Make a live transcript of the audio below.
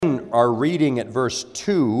our reading at verse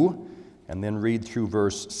 2 and then read through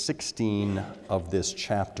verse 16 of this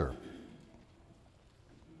chapter.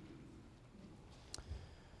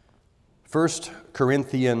 1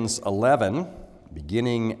 Corinthians 11,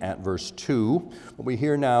 beginning at verse 2, what we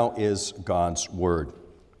hear now is God's word.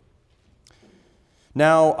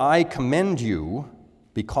 Now I commend you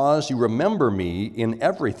because you remember me in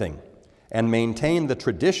everything and maintain the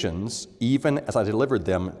traditions even as I delivered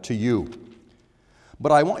them to you.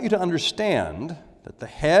 But I want you to understand that the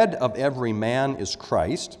head of every man is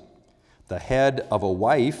Christ, the head of a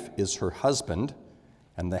wife is her husband,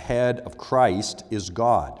 and the head of Christ is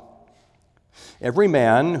God. Every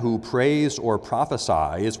man who prays or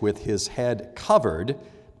prophesies with his head covered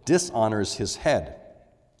dishonors his head.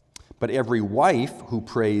 But every wife who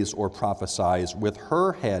prays or prophesies with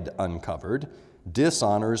her head uncovered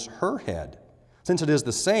dishonors her head, since it is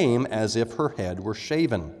the same as if her head were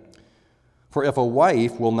shaven. For if a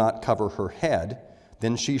wife will not cover her head,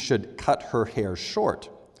 then she should cut her hair short.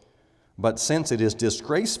 But since it is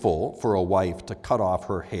disgraceful for a wife to cut off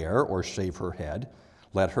her hair or shave her head,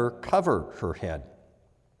 let her cover her head.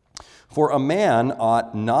 For a man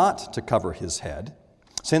ought not to cover his head,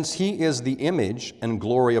 since he is the image and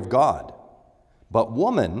glory of God, but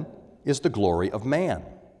woman is the glory of man.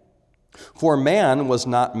 For man was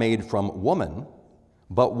not made from woman,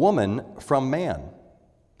 but woman from man.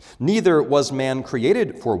 Neither was man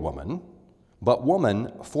created for woman, but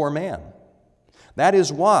woman for man. That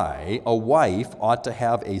is why a wife ought to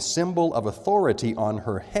have a symbol of authority on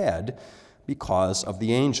her head because of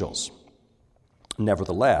the angels.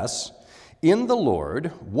 Nevertheless, in the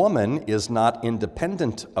Lord, woman is not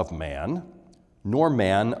independent of man, nor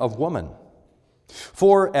man of woman.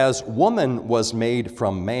 For as woman was made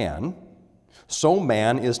from man, so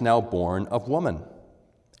man is now born of woman,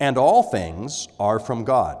 and all things are from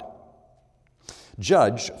God.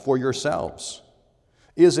 Judge for yourselves.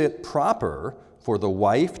 Is it proper for the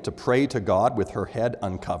wife to pray to God with her head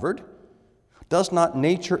uncovered? Does not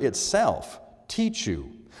nature itself teach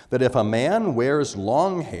you that if a man wears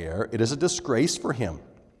long hair, it is a disgrace for him?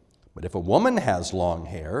 But if a woman has long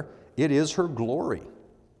hair, it is her glory.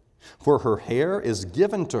 For her hair is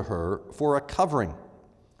given to her for a covering.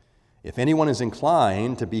 If anyone is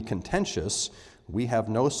inclined to be contentious, we have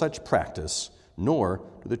no such practice, nor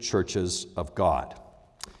do the churches of God.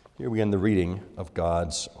 Here we end the reading of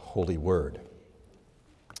God's holy word.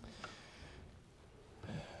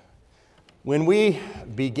 When we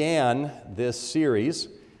began this series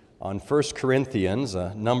on 1 Corinthians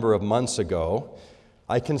a number of months ago,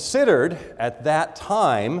 I considered at that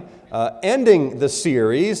time ending the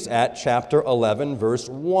series at chapter 11, verse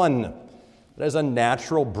 1. There's a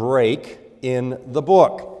natural break in the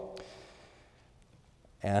book.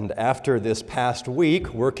 And after this past week,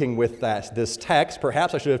 working with this text,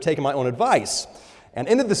 perhaps I should have taken my own advice and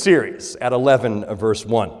ended the series at 11, verse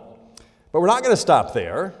 1. But we're not going to stop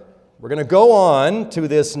there. We're going to go on to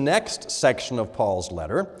this next section of Paul's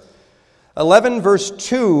letter, 11, verse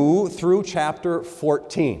 2 through chapter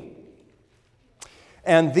 14.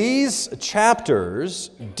 And these chapters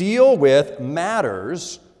deal with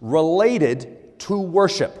matters related to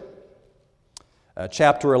worship.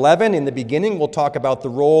 Chapter 11, in the beginning, we'll talk about the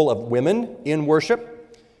role of women in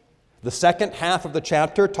worship. The second half of the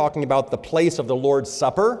chapter, talking about the place of the Lord's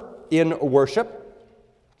Supper in worship.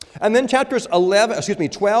 And then chapters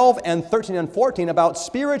 12 and 13 and 14 about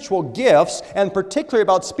spiritual gifts, and particularly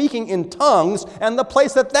about speaking in tongues and the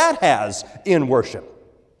place that has in worship.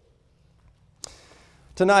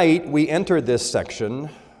 Tonight, we enter this section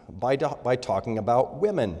by talking about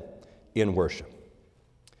women in worship.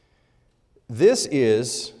 This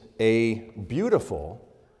is a beautiful,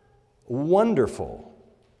 wonderful,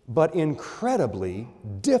 but incredibly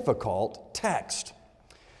difficult text.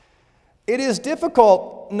 It is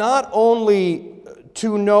difficult not only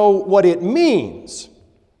to know what it means,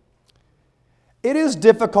 it is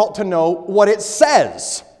difficult to know what it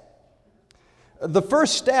says. The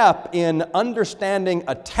first step in understanding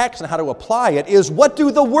a text and how to apply it is, what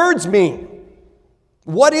do the words mean?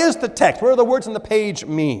 What is the text? What do the words on the page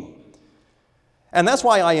mean? And that's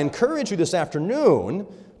why I encourage you this afternoon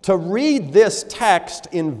to read this text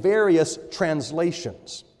in various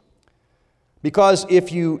translations. Because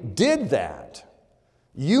if you did that,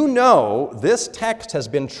 you know this text has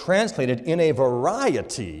been translated in a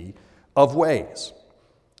variety of ways.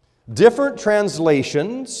 Different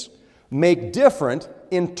translations make different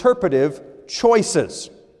interpretive choices.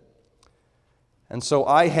 And so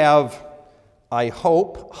I have, I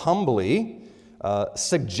hope, humbly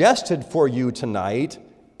suggested for you tonight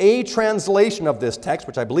a translation of this text,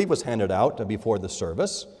 which I believe was handed out before the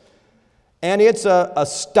service, And it's a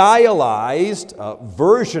stylized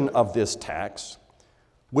version of this text,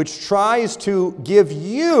 which tries to give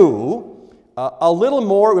you a little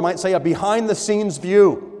more, we might say, a behind-the-scenes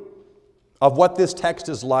view of what this text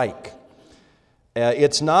is like.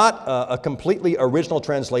 It's not a completely original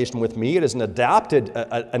translation with me. It is an adapted,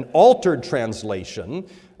 an altered translation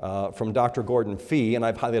from Dr. Gordon Fee, and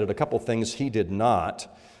I've highlighted a couple things he did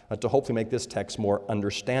not to hopefully make this text more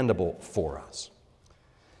understandable for us.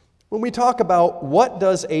 When we talk about what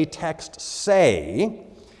does a text say,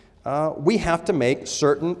 we have to make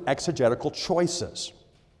certain exegetical choices.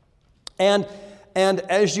 And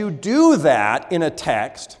as you do that in a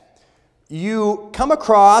text, you come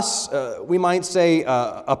across, we might say,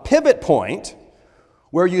 a pivot point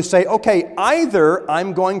where you say, okay, either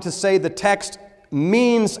I'm going to say the text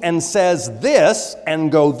means and says this and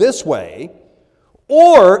go this way,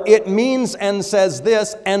 or it means and says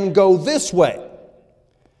this and go this way.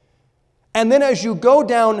 And then as you go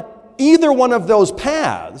down either one of those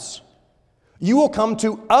paths, you will come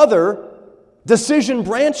to other decision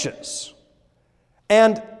branches.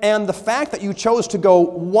 And the fact that you chose to go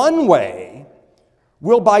one way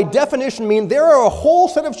will by definition mean there are a whole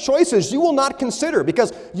set of choices you will not consider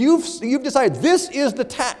because you've decided this is the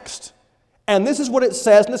text and this is what it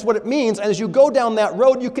says and this is what it means. And as you go down that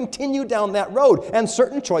road, you continue down that road and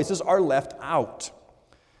certain choices are left out.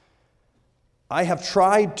 I have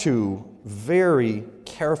tried to very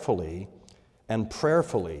carefully and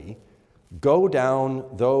prayerfully go down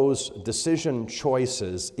those decision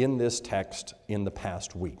choices in this text in the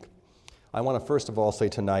past week. I want to first of all say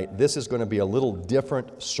tonight, this is going to be a little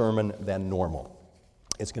different sermon than normal.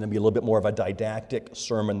 It's going to be a little bit more of a didactic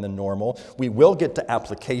sermon than normal. We will get to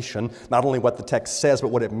application, not only what the text says, but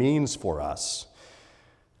what it means for us.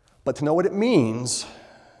 But to know what it means,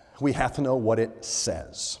 we have to know what it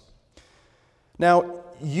says. Now,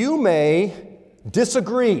 you may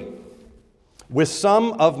disagree with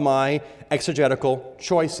some of my exegetical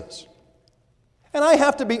choices. And I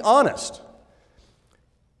have to be honest.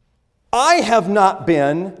 I have not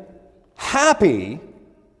been happy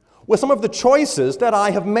with some of the choices that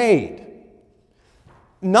I have made.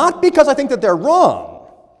 Not because I think that they're wrong,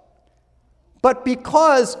 but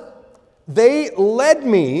because they led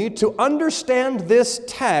me to understand this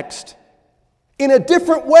text in a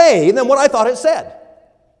different way than what I thought it said.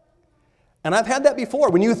 And I've had that before.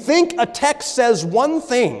 When you think a text says one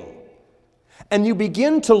thing, and you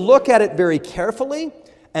begin to look at it very carefully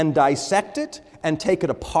and dissect it and take it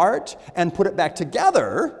apart and put it back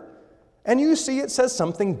together, and you see it says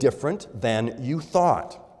something different than you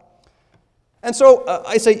thought. And so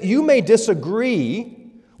I say you may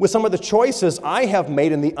disagree with some of the choices I have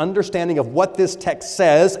made in the understanding of what this text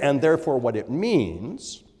says and therefore what it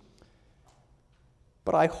means.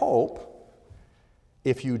 But I hope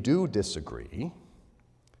if you do disagree,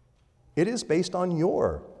 it is based on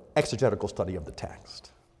your exegetical study of the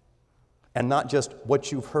text and not just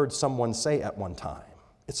what you've heard someone say at one time.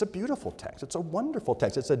 It's a beautiful text. It's a wonderful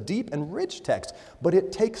text. It's a deep and rich text, but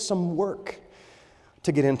it takes some work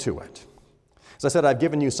to get into it. As I said, I've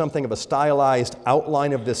given you something of a stylized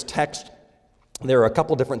outline of this text. There are a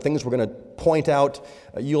couple different things we're going to point out.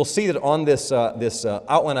 You'll see that on this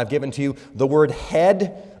outline I've given to you, the word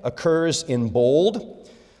head occurs in bold.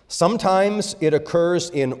 Sometimes it occurs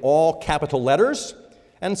in all capital letters,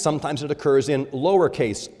 and sometimes it occurs in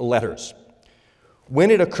lowercase letters. When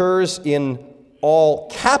it occurs in all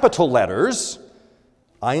capital letters,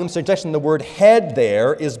 I am suggesting the word head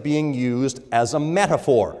there is being used as a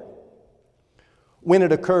metaphor. When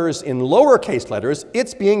it occurs in lowercase letters,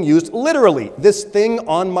 it's being used literally. This thing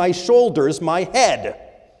on my shoulders, my head.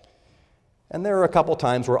 And there are a couple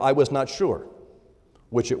times where I was not sure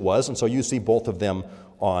which it was, and so you see both of them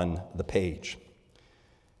on the page.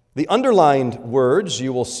 The underlined words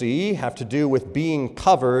you will see have to do with being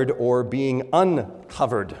covered or being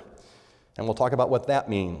uncovered. And we'll talk about what that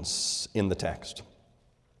means in the text.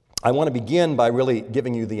 I want to begin by really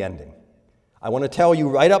giving you the ending. I want to tell you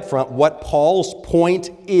right up front what Paul's point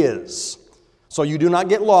is. So you do not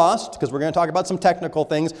get lost, because we're going to talk about some technical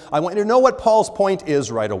things. I want you to know what Paul's point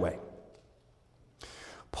is right away.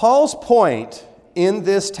 Paul's point in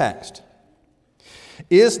this text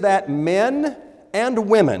is that men and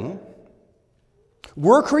women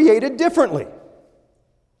were created differently.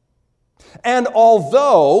 And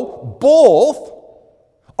although both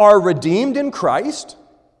are redeemed in Christ,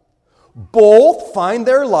 both find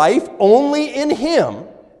their life only in Him,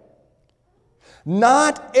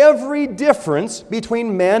 not every difference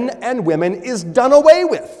between men and women is done away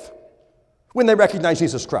with when they recognize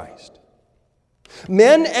Jesus Christ.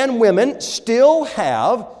 Men and women still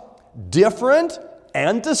have different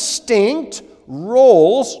and distinct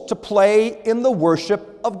roles to play in the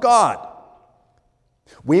worship of God.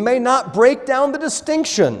 We may not break down the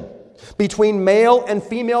distinction between male and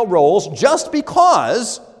female roles just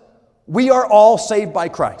because we are all saved by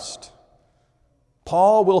Christ.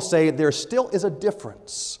 Paul will say there still is a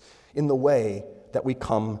difference in the way that we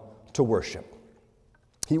come to worship.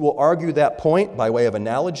 He will argue that point by way of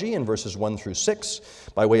analogy in verses 1 through 6,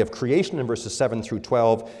 by way of creation in verses 7 through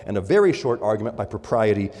 12, and a very short argument by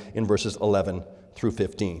propriety in verses 11 through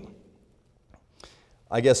 15.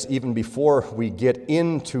 I guess even before we get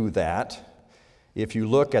into that, if you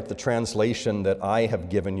look at the translation that I have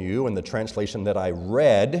given you and the translation that I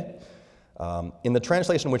read, in the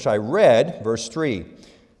translation which I read, verse 3,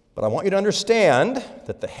 but I want you to understand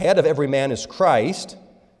that the head of every man is Christ,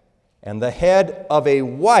 and the head of a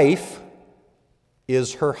wife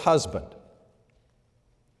is her husband.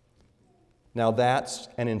 Now that's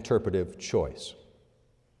an interpretive choice.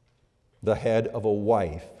 The head of a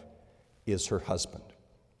wife is her husband.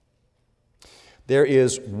 There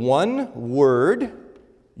is one word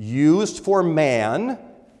used for man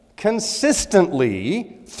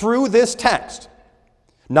consistently through this text.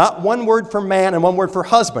 Not one word for man and one word for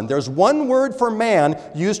husband. There's one word for man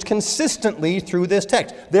used consistently through this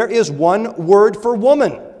text. There is one word for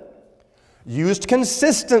woman used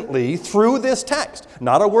consistently through this text.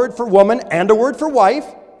 Not a word for woman and a word for wife,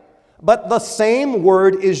 but the same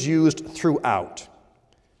word is used throughout.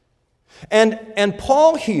 And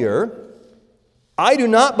Paul here, I do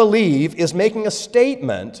not believe, is making a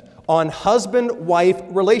statement on husband-wife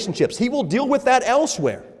relationships. He will deal with that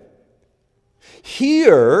elsewhere.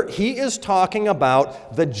 Here, he is talking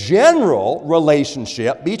about the general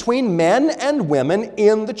relationship between men and women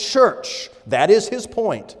in the church. That is his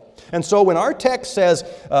point. And so when our text says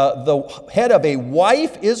the head of a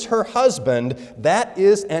wife is her husband, that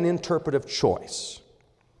is an interpretive choice.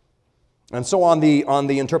 And so on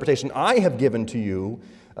the interpretation I have given to you,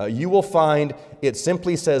 you will find it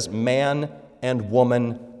simply says man and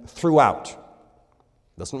woman throughout.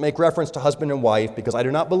 It doesn't make reference to husband and wife because I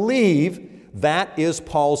do not believe that is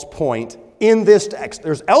Paul's point in this text.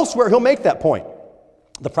 There's elsewhere he'll make that point,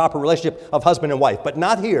 the proper relationship of husband and wife, but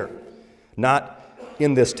not here, not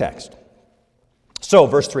in this text. So,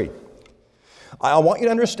 verse 3. I want you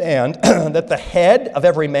to understand that the head of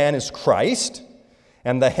every man is Christ,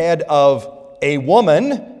 and the head of a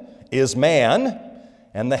woman is man,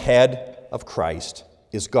 and the head of Christ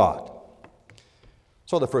is God.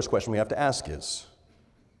 So the first question we have to ask is,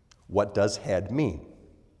 what does head mean?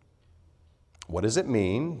 What does it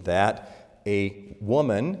mean that a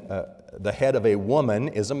woman, the head of a woman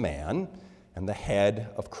is a man, and the head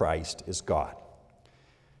of Christ is God?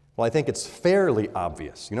 Well, I think it's fairly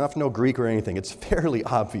obvious. You don't have to know Greek or anything. It's fairly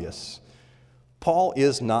obvious. Paul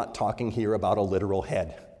is not talking here about a literal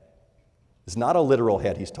head. It's not a literal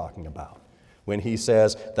head he's talking about when he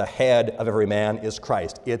says the head of every man is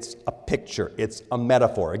Christ. It's a picture. It's a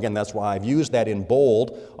metaphor. Again, that's why I've used that in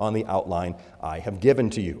bold on the outline I have given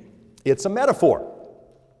to you. It's a metaphor.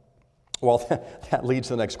 Well, that leads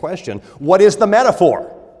to the next question. What is the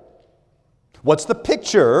metaphor? What's the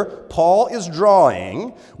picture Paul is drawing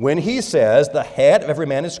when he says the head of every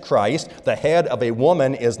man is Christ, the head of a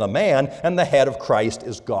woman is the man, and the head of Christ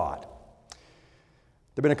is God?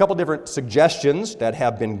 There have been a couple different suggestions that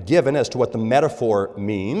have been given as to what the metaphor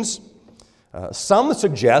means. Some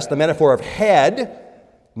suggest the metaphor of head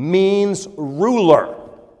means ruler,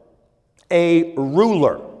 a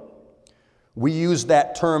ruler. We use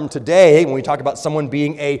that term today when we talk about someone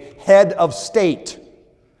being a head of state.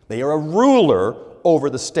 They are a ruler over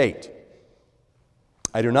the state.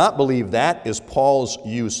 I do not believe that is Paul's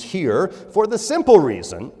use here for the simple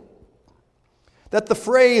reason that the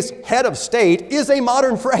phrase head of state is a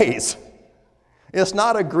modern phrase. It's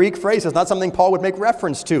not a Greek phrase. It's not something Paul would make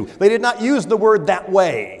reference to. They did not use the word that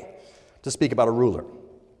way to speak about a ruler.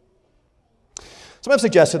 Some have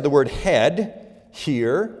suggested the word head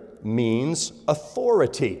here means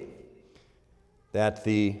authority, that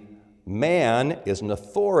the man is an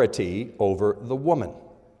authority over the woman.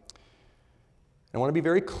 I want to be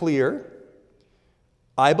very clear.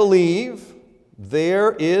 I believe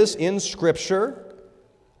there is in Scripture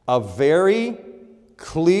a very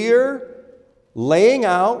clear laying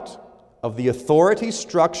out of the authority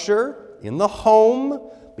structure in the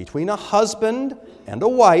home between a husband and a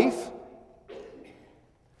wife.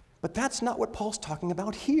 But that's not what Paul's talking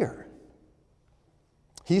about here.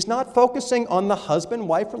 He's not focusing on the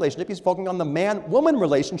husband-wife relationship. He's focusing on the man-woman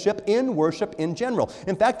relationship in worship in general.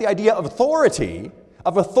 In fact, the idea of authority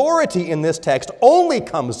in this text only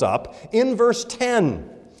comes up in verse 10.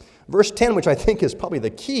 Verse 10, which I think is probably the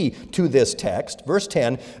key to this text, verse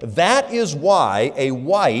 10, that is why a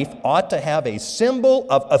wife ought to have a symbol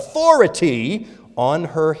of authority on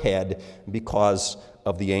her head because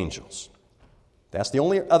of the angels. That's the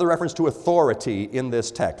only other reference to authority in this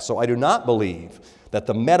text. So I do not believe that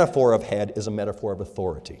the metaphor of head is a metaphor of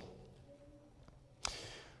authority.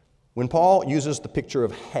 When Paul uses the picture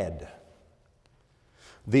of head,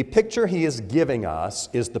 the picture he is giving us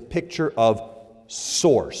is the picture of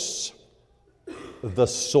source, the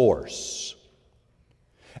source.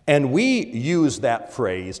 And we use that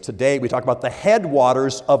phrase today. We talk about the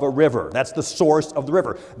headwaters of a river. That's the source of the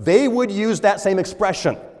river. They would use that same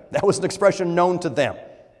expression. That was an expression known to them.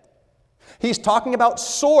 He's talking about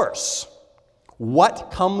source.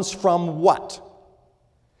 What comes from what?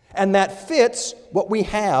 And that fits what we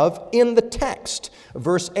have in the text.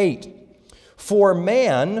 Verse 8, for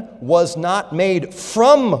man was not made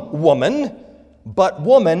from woman, but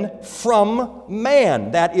woman from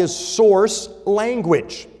man. That is source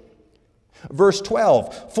language. Verse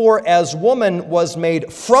 12, for as woman was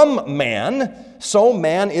made from man, so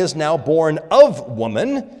man is now born of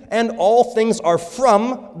woman, and all things are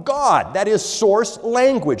from God. That is source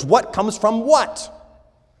language. What comes from what?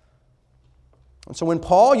 And so when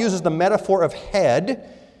Paul uses the metaphor of head,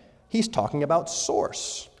 he's talking about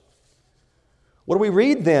source. What do we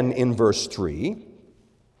read then in verse 3?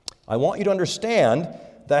 I want you to understand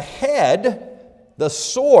the head, the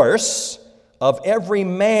source of every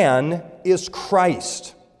man is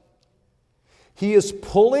Christ. He is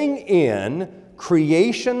pulling in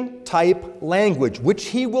creation-type language, which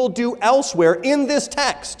he will do elsewhere in this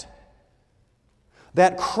text.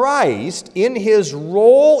 That Christ, in his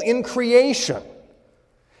role in creation,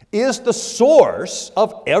 is the source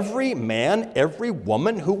of every man, every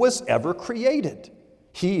woman who was ever created.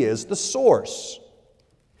 He is the source.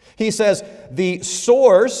 He says, the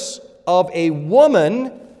source of a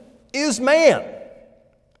woman is man.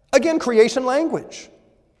 Again, creation language.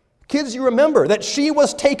 Kids, you remember that she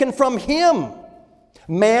was taken from him.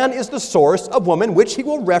 Man is the source of woman, which he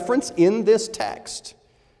will reference in this text.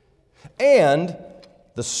 And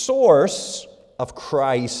the source of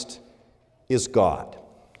Christ is God.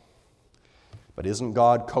 But isn't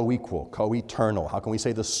God co-equal, co-eternal? How can we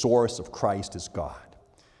say the source of Christ is God?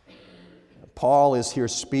 Paul is here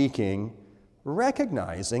speaking,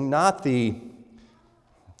 recognizing not the,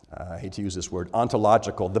 I hate to use this word,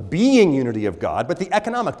 ontological, the being unity of God, but the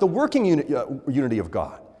economic, the working unity of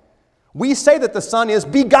God. We say that the Son is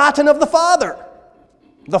begotten of the Father.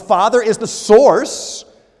 The Father is the source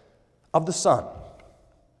of the Son.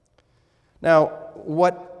 Now,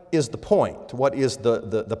 what is the point? What is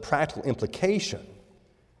the practical implication?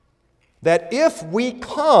 That if we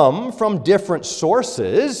come from different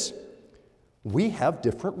sources, we have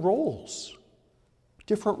different roles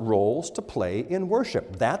to play in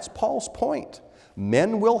worship. That's Paul's point.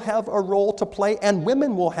 Men will have a role to play and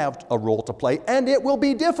women will have a role to play, and it will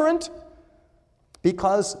be different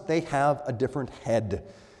because they have a different head.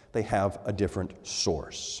 They have a different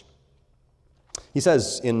source. He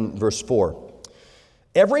says in verse 4,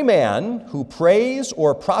 every man who prays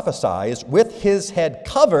or prophesies with his head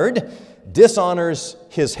covered dishonors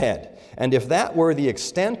his head. And if that were the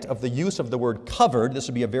extent of the use of the word covered, this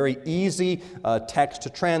would be a very easy text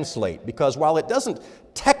to translate. Because while it doesn't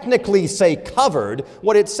technically say covered,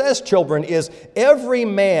 what it says, children, is every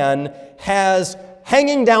man has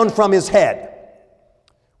hanging down from his head.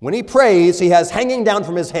 When he prays, he has hanging down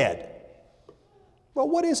from his head. Well,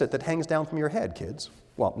 what is it that hangs down from your head, kids?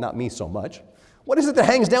 Well, not me so much. What is it that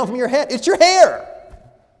hangs down from your head? It's your hair.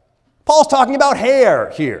 Paul's talking about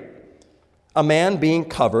hair here. A man being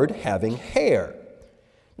covered having hair.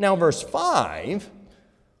 Now, verse 5,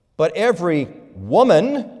 but every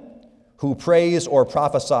woman who prays or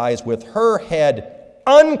prophesies with her head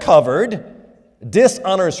uncovered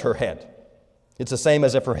dishonors her head. It's the same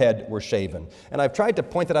as if her head were shaven. And I've tried to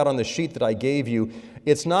point that out on the sheet that I gave you.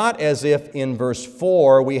 It's not as if in verse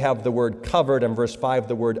 4 we have the word covered and verse 5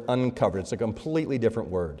 the word uncovered. It's a completely different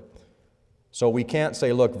word. So we can't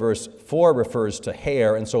say, look, verse 4 refers to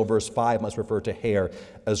hair, and so verse 5 must refer to hair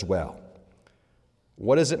as well.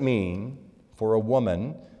 What does it mean for a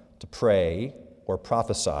woman to pray or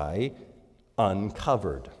prophesy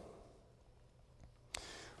uncovered?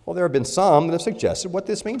 Well, there have been some that have suggested what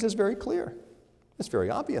this means is very clear. It's very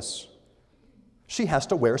obvious. She has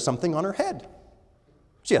to wear something on her head.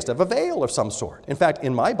 She has to have a veil of some sort. In fact,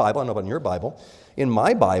 in my Bible, I don't know about in your Bible, in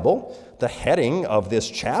my Bible, the heading of this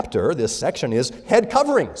chapter, this section, is head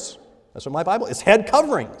coverings. That's what my Bible is, head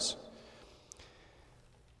coverings.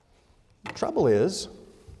 The trouble is,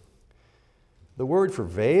 the word for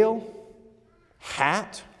veil,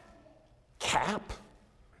 hat, cap,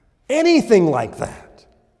 anything like that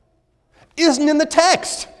isn't in the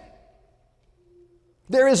text.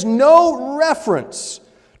 There is no reference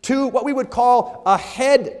to what we would call a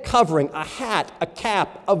head covering, a hat, a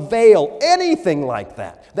cap, a veil, anything like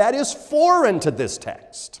that. That is foreign to this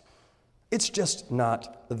text. It's just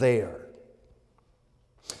not there.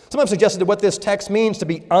 Some have suggested that what this text means to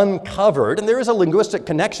be uncovered, and there is a linguistic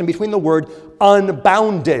connection between the word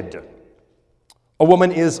unbounded. A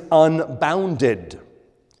woman is unbounded.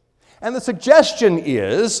 And the suggestion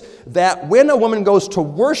is that when a woman goes to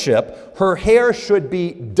worship, her hair should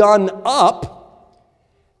be done up,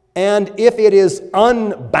 and if it is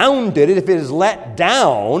unbounded, if it is let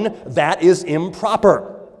down, that is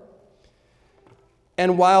improper.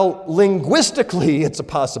 And while linguistically it's a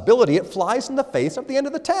possibility, it flies in the face of the end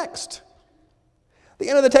of the text. The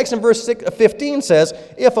end of the text in verse 15 says,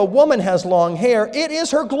 if a woman has long hair, it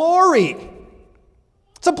is her glory.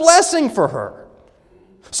 It's a blessing for her.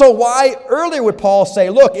 So why earlier would Paul say,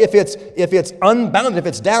 look, if it's unbounded, if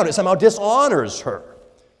it's down, it somehow dishonors her?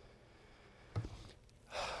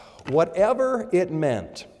 Whatever it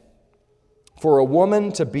meant for a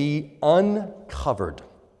woman to be uncovered,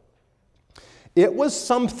 it was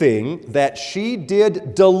something that she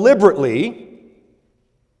did deliberately,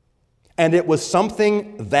 and it was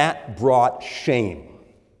something that brought shame.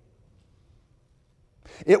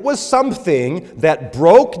 It was something that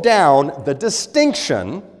broke down the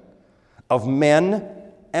distinction of men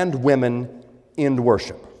and women in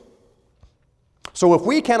worship. So if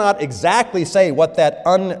we cannot exactly say what that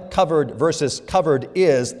uncovered versus covered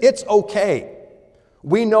is, it's okay.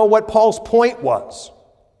 We know what Paul's point was.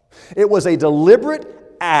 It was a deliberate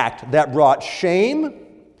act that brought shame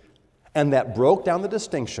and that broke down the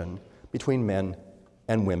distinction between men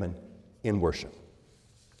and women in worship.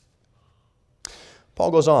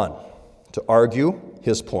 Paul goes on to argue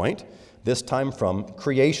his point, this time from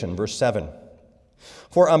creation, verse 7.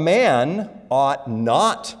 For a man ought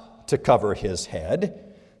not to cover his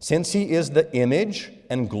head, since he is the image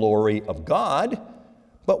and glory of God,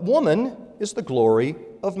 but woman is the glory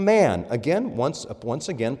of man. Again, once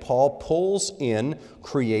again, Paul pulls in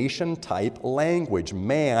creation-type language.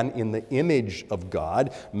 Man in the image of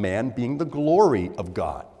God, man being the glory of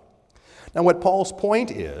God. Now, what Paul's point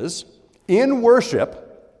is, in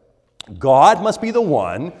worship, God must be the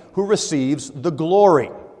one who receives the glory.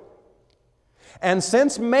 And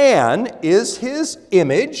since man is his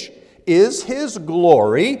image, is his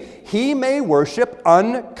glory, he may worship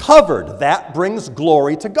uncovered. That brings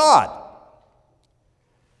glory to God.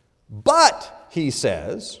 But, he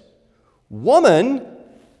says, woman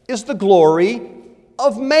is the glory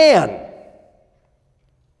of man.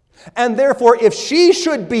 And therefore, if she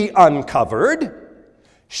should be uncovered,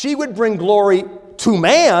 she would bring glory to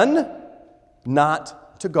man,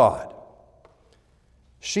 not to God.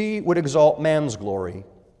 She would exalt man's glory,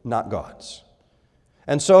 not God's.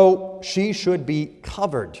 And so she should be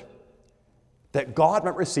covered, that God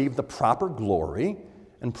might receive the proper glory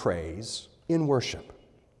and praise in worship.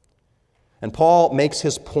 And Paul makes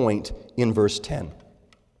his point in verse 10.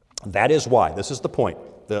 That is why, this is the point,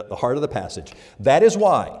 the heart of the passage. That is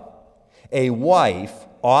why a wife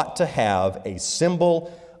ought to have a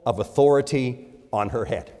symbol of authority on her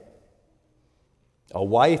head. A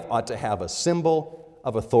wife ought to have a symbol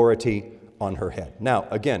of authority on her head. Now,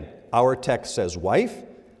 again, our text says wife.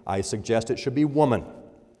 I suggest it should be woman.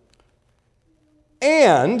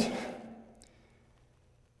 And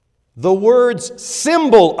the words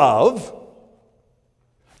symbol of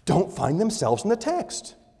don't find themselves in the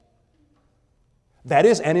text. That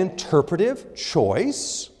is an interpretive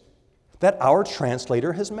choice that our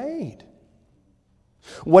translator has made.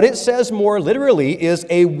 What it says more literally is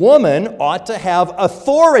a woman ought to have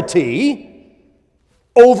authority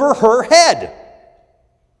over her head.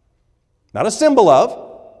 Not a symbol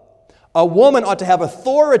of. A woman ought to have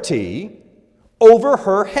authority over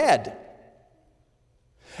her head.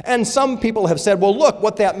 And some people have said, well, look,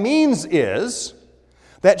 what that means is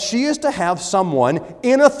that she is to have someone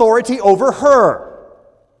in authority over her,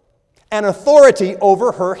 an authority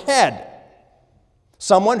over her head.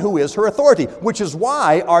 Someone who is her authority, which is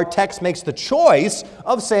why our text makes the choice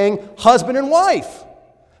of saying husband and wife,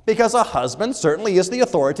 because a husband certainly is the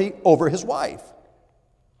authority over his wife.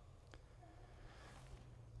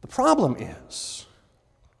 The problem is,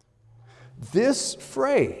 this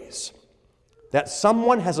phrase, that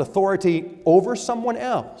someone has authority over someone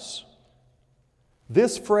else,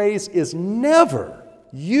 this phrase is never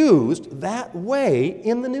used that way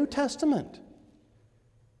in the New Testament.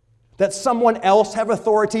 That someone else have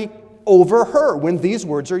authority over her when these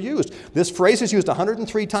words are used. This phrase is used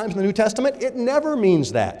 103 times in the New Testament. It never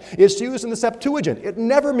means that. It's used in the Septuagint. It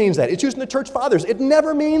never means that. It's used in the Church Fathers. It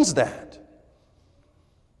never means that.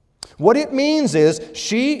 What it means is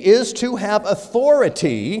she is to have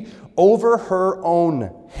authority over her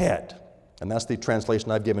own head. And that's the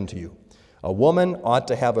translation I've given to you. A woman ought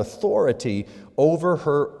to have authority over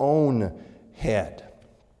her own head.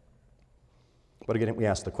 But again, we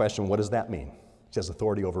ask the question, what does that mean? She has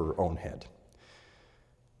authority over her own head.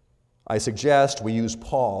 I suggest we use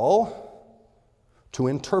Paul to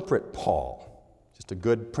interpret Paul. Just a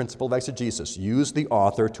good principle of exegesis. Use the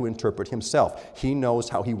author to interpret himself. He knows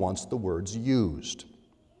how he wants the words used.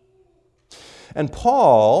 And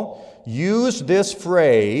Paul used this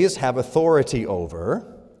phrase, have authority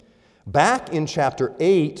over, back in chapter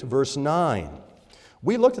 8, verse 9.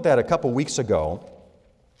 We looked at that a couple weeks ago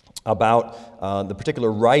about the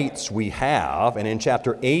particular rights we have. And in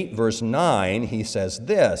chapter 8, verse 9, he says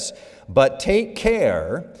this, "But take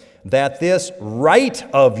care that this right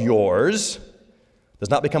of yours does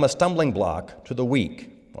not become a stumbling block to the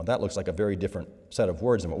weak." Well, that looks like a very different set of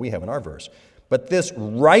words than what we have in our verse. But this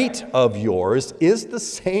right of yours is the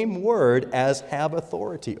same word as have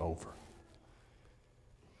authority over.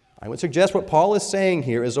 I would suggest what Paul is saying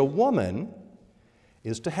here is a woman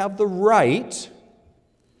is to have the right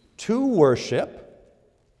to worship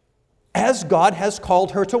as God has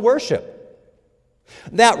called her to worship.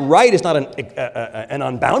 That right is not an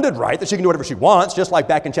unbounded right that she can do whatever she wants, just like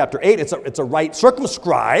back in chapter 8. It's a right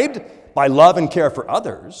circumscribed by love and care for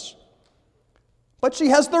others. But she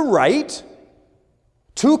has the right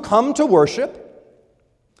to come to worship,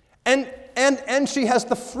 and she has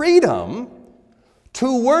the freedom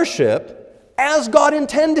to worship as God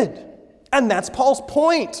intended. And that's Paul's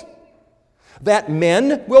point, that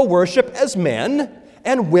men will worship as men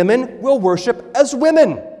and women will worship as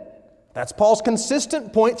women. That's Paul's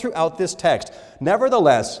consistent point throughout this text.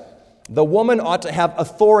 Nevertheless, the woman ought to have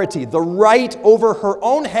authority, the right over her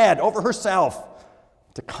own head, over herself,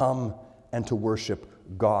 to come and to worship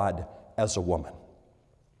God as a woman.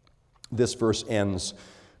 This verse ends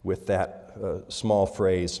with that small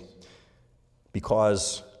phrase,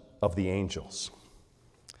 because of the angels.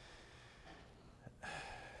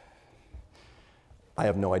 I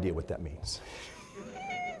have no idea what that means.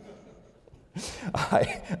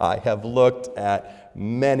 I have looked at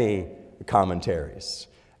many commentaries,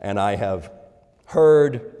 and I have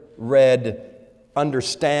heard, read,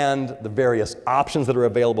 understand the various options that are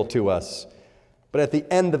available to us. But at the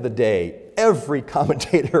end of the day, every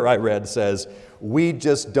commentator I read says, we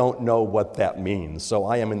just don't know what that means. So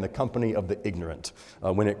I am in the company of the ignorant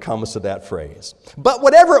when it comes to that phrase. But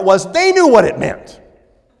whatever it was, they knew what it meant.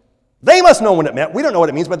 They must know what it meant. We don't know what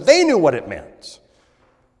it means, but they knew what it meant.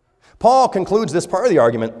 Paul concludes this part of the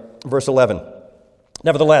argument, verse 11.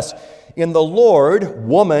 "Nevertheless, in the Lord,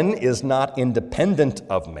 woman is not independent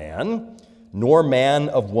of man, nor man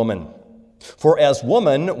of woman. For as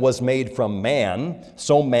woman was made from man,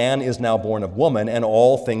 so man is now born of woman, and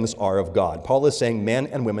all things are of God." Paul is saying men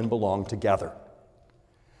and women belong together.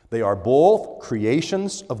 They are both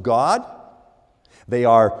creations of God. They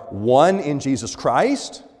are one in Jesus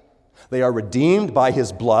Christ. They are redeemed by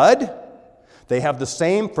his blood. They have the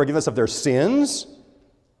same forgiveness of their sins.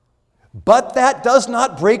 But that does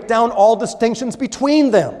not break down all distinctions between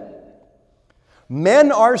them.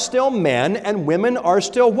 Men are still men and women are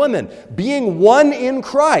still women. Being one in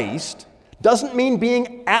Christ doesn't mean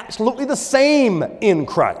being absolutely the same in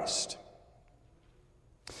Christ.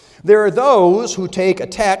 There are those who take a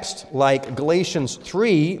text like Galatians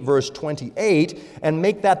 3, verse 28, and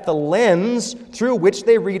make that the lens through which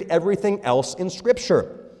they read everything else in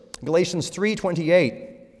Scripture. Galatians 3:28.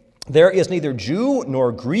 "There is neither Jew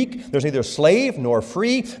nor Greek, there's neither slave nor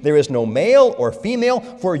free, there is no male or female,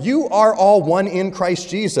 for you are all one in Christ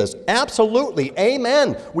Jesus." Absolutely,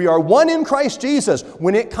 amen. We are one in Christ Jesus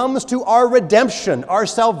when it comes to our redemption, our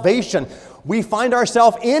salvation. We find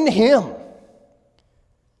ourselves in him.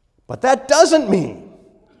 But that doesn't mean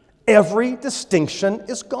every distinction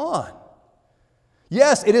is gone.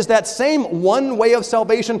 Yes, it is that same one way of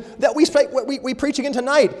salvation that we preach again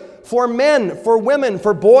tonight. For men, for women,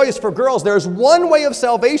 for boys, for girls, there's one way of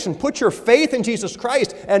salvation. Put your faith in Jesus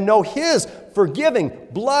Christ and know his forgiving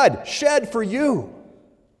blood shed for you.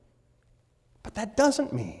 But that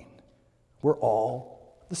doesn't mean we're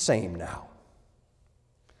all the same now.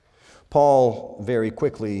 Paul very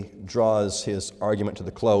quickly draws his argument to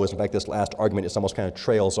the close. In fact, this last argument is almost kind of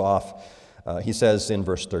trails off. He says in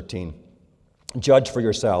verse 13, "Judge for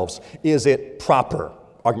yourselves, is it proper,"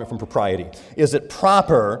 argument from propriety, "is it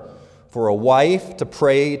proper for a wife to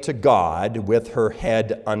pray to God with her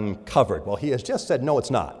head uncovered? Well, he has just said, no,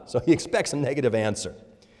 it's not. So he expects a negative answer.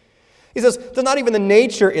 He says, does not even the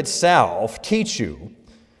nature itself teach you,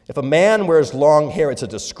 if a man wears long hair, it's a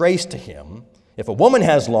disgrace to him. If a woman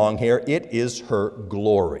has long hair, it is her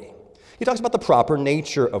glory. He talks about the proper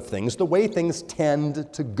nature of things, the way things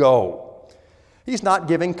tend to go. He's not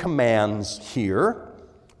giving commands here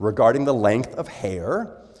regarding the length of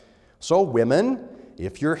hair. So women,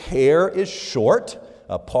 if your hair is short,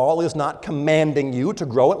 Paul is not commanding you to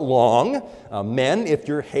grow it long. Men, if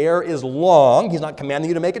your hair is long, he's not commanding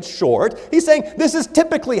you to make it short. He's saying this is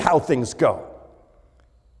typically how things go.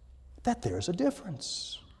 That there's a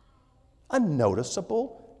difference, a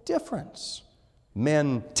noticeable difference.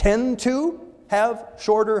 Men tend to have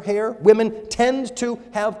shorter hair. Women tend to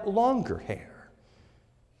have longer hair.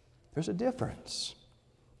 There's a difference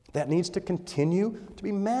that needs to continue to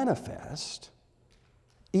be manifest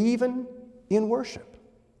even in worship.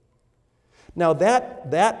 Now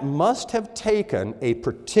that must have taken a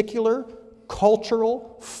particular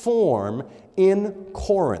cultural form in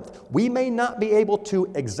Corinth. We may not be able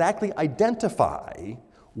to exactly identify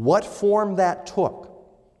what form that took.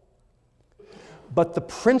 But the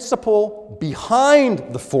principle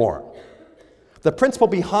behind the form, the principle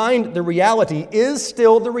behind the reality is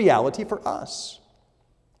still the reality for us.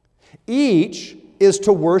 Each is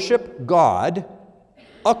to worship God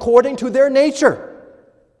according to their nature.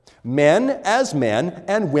 Men as men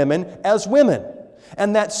and women as women.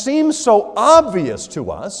 And that seems so obvious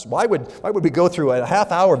to us. Why would we go through a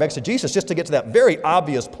half hour of exegesis just to get to that very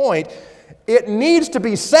obvious point? It needs to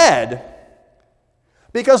be said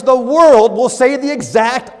because the world will say the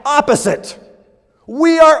exact opposite.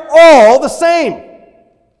 We are all the same.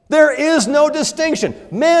 There is no distinction.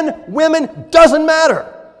 Men, women, doesn't matter.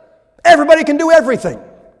 Everybody can do everything.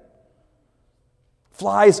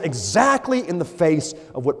 Flies exactly in the face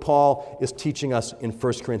of what Paul is teaching us in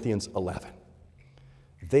 1 Corinthians 11.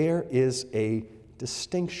 There is a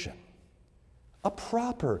distinction, a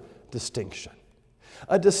proper distinction.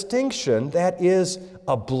 A distinction that is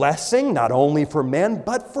a blessing not only for men,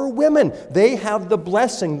 but for women. They have the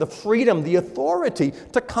blessing, the freedom, the authority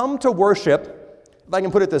to come to worship, if I can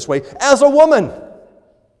put it this way, as a woman.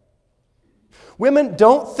 Women,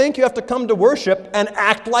 don't think you have to come to worship and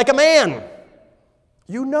act like a man.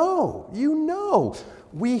 You know.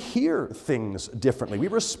 We hear things differently. We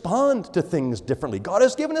respond to things differently. God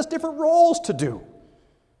has given us different roles to do.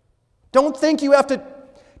 Don't think you have to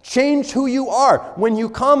change who you are. When you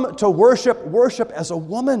come to worship, worship as a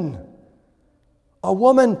woman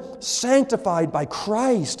sanctified by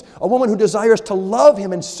Christ, a woman who desires to love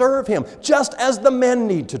Him and serve Him, just as the men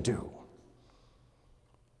need to do.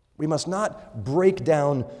 We must not break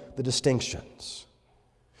down the distinctions.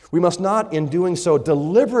 We must not, in doing so,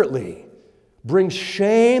 deliberately bring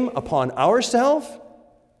shame upon ourselves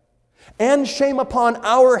and shame upon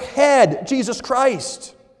our head, Jesus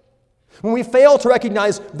Christ. When we fail to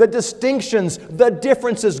recognize the distinctions, the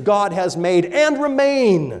differences God has made and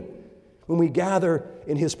remain when we gather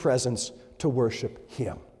in His presence to worship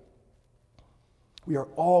Him. We are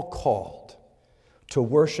all called to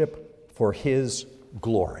worship for His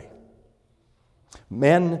glory.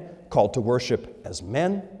 Men called to worship as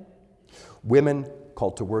men, women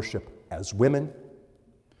called to worship as women.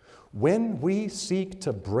 When we seek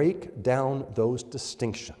to break down those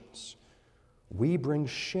distinctions, we bring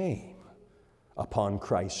shame upon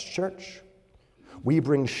Christ's church. We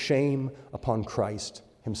bring shame upon Christ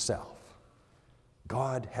Himself.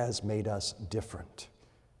 God has made us different,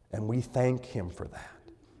 and we thank Him for that.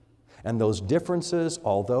 And those differences,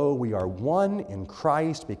 although we are one in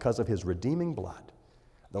Christ because of His redeeming blood,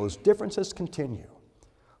 those differences continue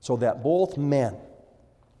so that both men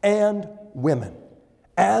and women,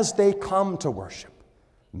 as they come to worship,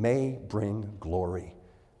 may bring glory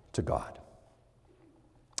to God.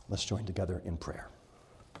 Let's join together in prayer.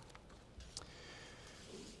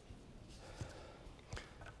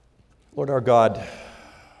 Lord our God,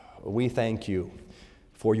 we thank You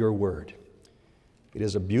for Your word. It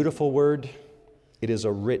is a beautiful word. It is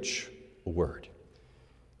a rich word.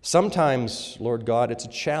 Sometimes, Lord God, it's a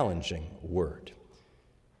challenging word.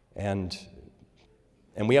 And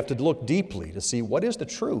we have to look deeply to see what is the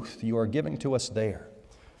truth You are giving to us there.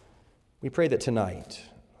 We pray that tonight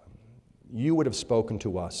You would have spoken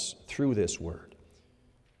to us through this word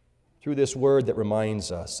that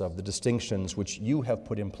reminds us of the distinctions which You have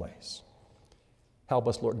put in place. Help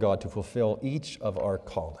us, Lord God, to fulfill each of our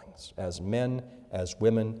callings as men, as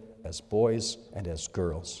women, as boys, and as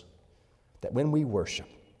girls, that when we worship,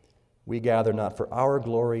 we gather not for our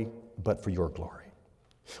glory, but for Your glory.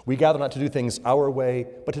 We gather not to do things our way,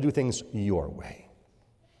 but to do things your way.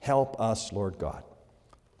 Help us, Lord God,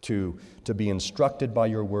 to be instructed by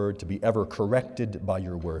your word, to be ever corrected by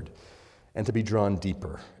your word, and to be drawn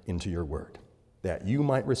deeper into your word, that you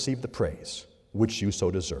might receive the praise which you so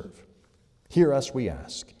deserve. Hear us, we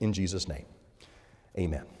ask, in Jesus' name.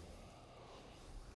 Amen.